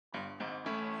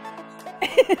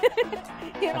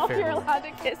You know if you're allowed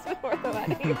to kiss before the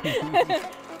wedding.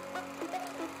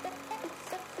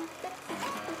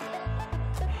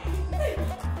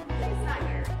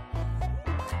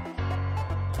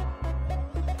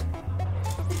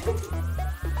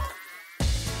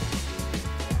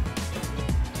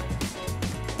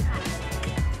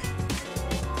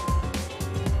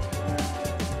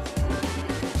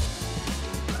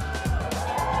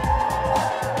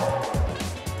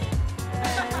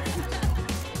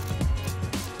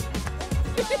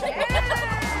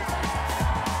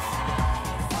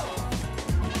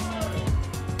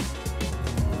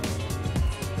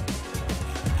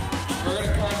 We're going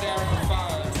to count down from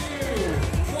 5, 2,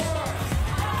 1.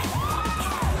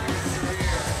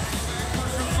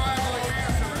 Push from 5 like that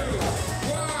through.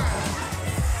 1.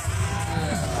 Yeah.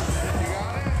 You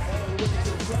got it?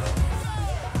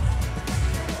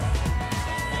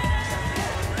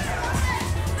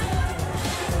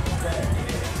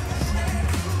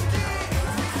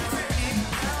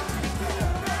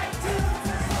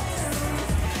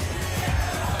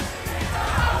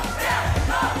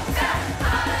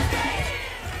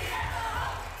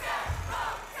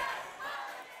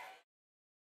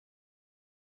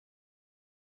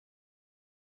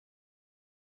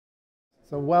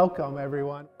 So welcome,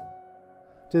 everyone,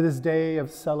 to this day of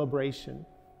celebration.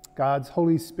 God's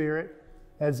Holy Spirit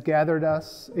has gathered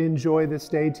us. Enjoy this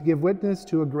day to give witness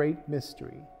to a great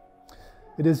mystery.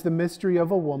 It is the mystery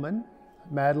of a woman,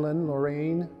 Madeline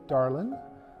Lorraine Darlin,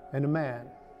 and a man,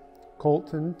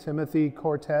 Colton Timothy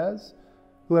Cortez,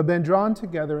 who have been drawn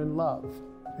together in love.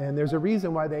 And there's a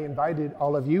reason why they invited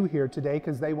all of you here today,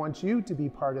 because they want you to be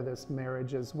part of this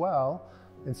marriage as well.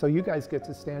 And so you guys get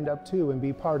to stand up too and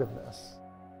be part of this.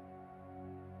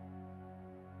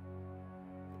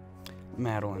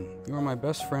 Madeline, you are my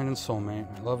best friend and soulmate.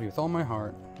 I love you with all my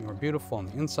heart. You are beautiful on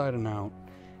the inside and out,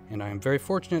 and I am very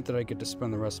fortunate that I get to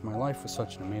spend the rest of my life with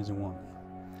such an amazing woman.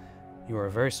 You are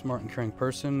a very smart and caring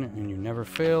person, and you never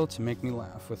fail to make me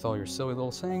laugh with all your silly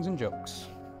little sayings and jokes.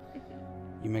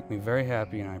 You make me very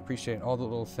happy, and I appreciate all the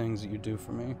little things that you do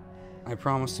for me. I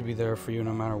promise to be there for you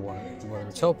no matter what, whether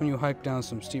it's helping you hike down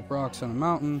some steep rocks on a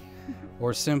mountain,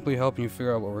 or simply helping you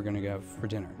figure out what we're going to have for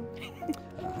dinner.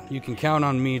 You can count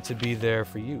on me to be there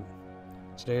for you.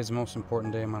 Today is the most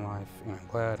important day of my life, and I'm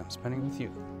glad I'm spending it with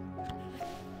you.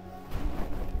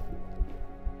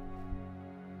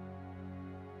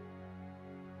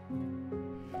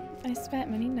 I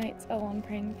spent many nights alone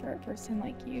praying for a person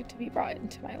like you to be brought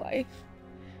into my life.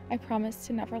 I promise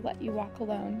to never let you walk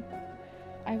alone.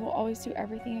 I will always do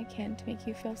everything I can to make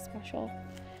you feel special,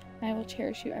 and I will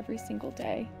cherish you every single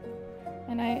day.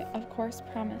 And I, of course,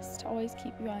 promise to always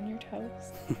keep you on your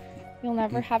toes. You'll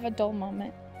never have a dull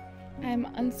moment. I'm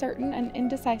uncertain and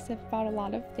indecisive about a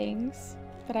lot of things,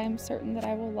 but I am certain that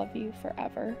I will love you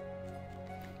forever.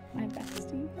 My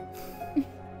bestie.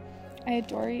 I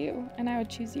adore you, and I would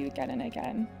choose you again and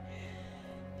again.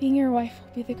 Being your wife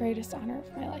will be the greatest honor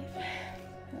of my life.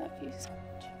 I love you so much.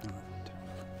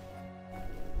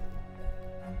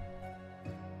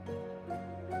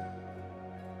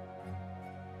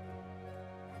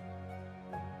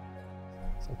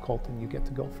 So Colton, you get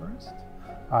to go first.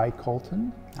 I,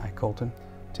 Colton. I, Colton.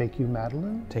 Take you,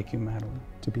 Madeline. Take you, Madeline.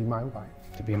 To be my wife.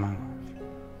 To be my wife.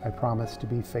 I promise to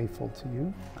be faithful to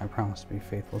you. I promise to be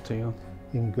faithful to you.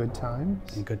 In good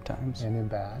times. In good times. And in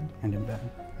bad. And in bad.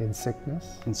 In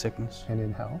sickness. In sickness. And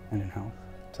in health. And in health.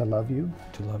 To love you.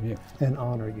 To love you. And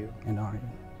honor you. And honor you.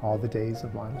 All the days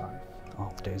of my life.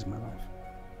 All the days of my life.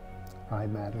 I,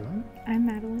 Madeline. I'm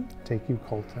Madeline. Take you,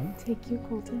 Colton. Take you,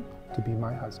 Colton. To be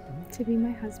my husband. To be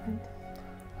my husband.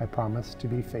 I promise to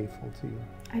be faithful to you.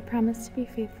 I promise to be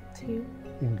faithful to you.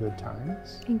 In good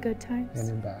times. In good times. And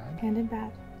in bad. And in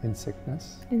bad. In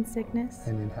sickness. In sickness.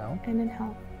 And in health. And in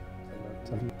health.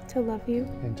 To love you.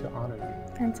 And to honor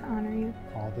you. And to honor you.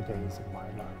 All the days of my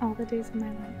life. All the days of my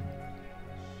life.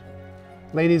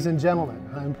 Ladies and gentlemen,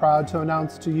 I'm proud to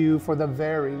announce to you for the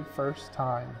very first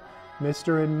time,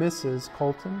 Mr. and Mrs.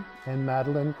 Colton and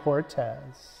Madeline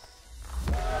Cortez.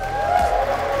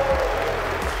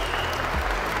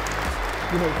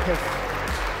 You may kiss.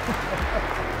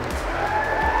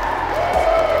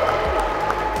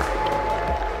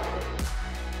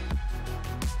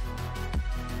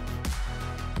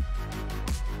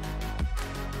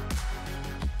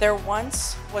 There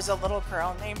once was a little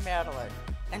girl named Madeline,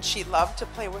 and she loved to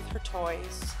play with her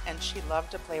toys, and she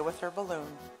loved to play with her balloon.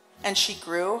 And she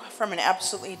grew from an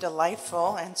absolutely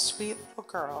delightful and sweet little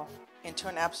girl into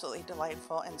an absolutely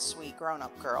delightful and sweet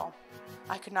grown-up girl.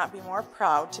 I could not be more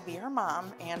proud to be her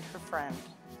mom and her friend.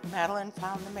 Madeline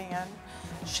found the man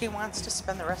she wants to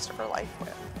spend the rest of her life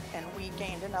with, and we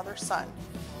gained another son.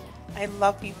 I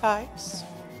love you guys,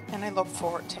 and I look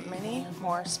forward to many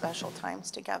more special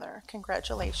times together.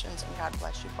 Congratulations, and God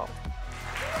bless you both.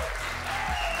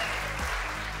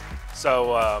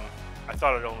 So I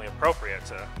thought it only appropriate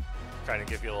to kind of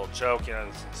give you a little joke,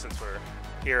 since we're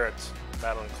here at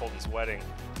Madeline and Colton's wedding.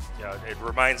 It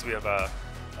reminds me of a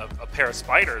pair of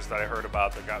spiders that I heard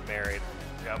about that got married.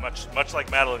 Much like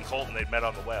Madeline and Colton, they'd met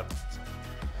on the web.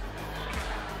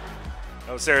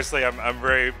 No, seriously, I'm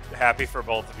very happy for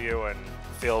both of you and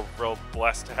feel real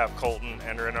blessed to have Colton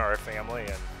enter into our family,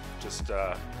 and just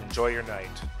enjoy your night.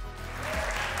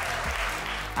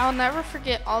 I'll never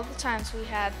forget all the times we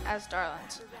had as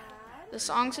darlings. The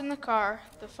songs in the car,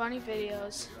 the funny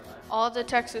videos, all the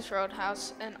Texas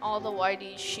Roadhouse, and all the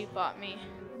Whiteys she bought me.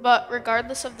 But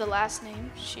regardless of the last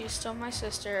name, she's still my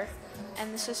sister,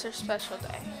 and this is her special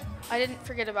day. I didn't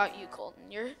forget about you, Colton.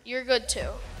 You're good too.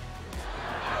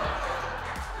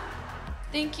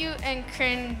 Thank you, and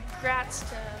congrats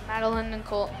to Madeline and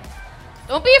Colton.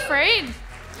 Don't be afraid.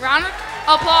 Round of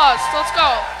applause. Let's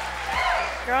go.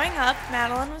 Growing up,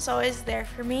 Madeline was always there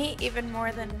for me, even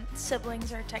more than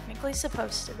siblings are technically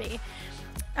supposed to be.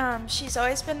 She's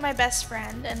always been my best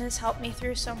friend and has helped me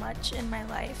through so much in my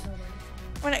life.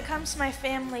 When it comes to my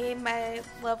family, my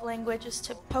love language is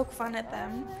to poke fun at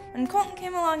them. When Colton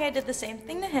came along, I did the same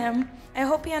thing to him. I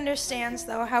hope he understands,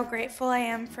 though, how grateful I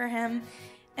am for him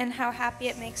and how happy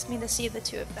it makes me to see the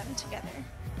two of them together.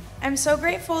 I'm so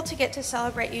grateful to get to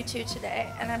celebrate you two today,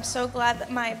 and I'm so glad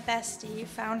that my bestie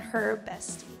found her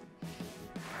bestie.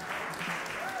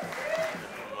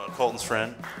 Colton's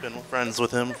friend, been friends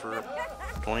with him for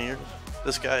 20 years.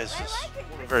 This guy is just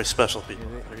very special people.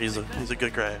 He's a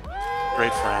good guy,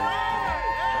 great friend.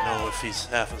 I know if he's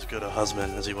half as good a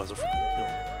husband as he was a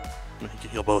friend,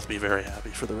 you'll both be very happy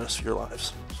for the rest of your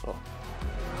lives. So.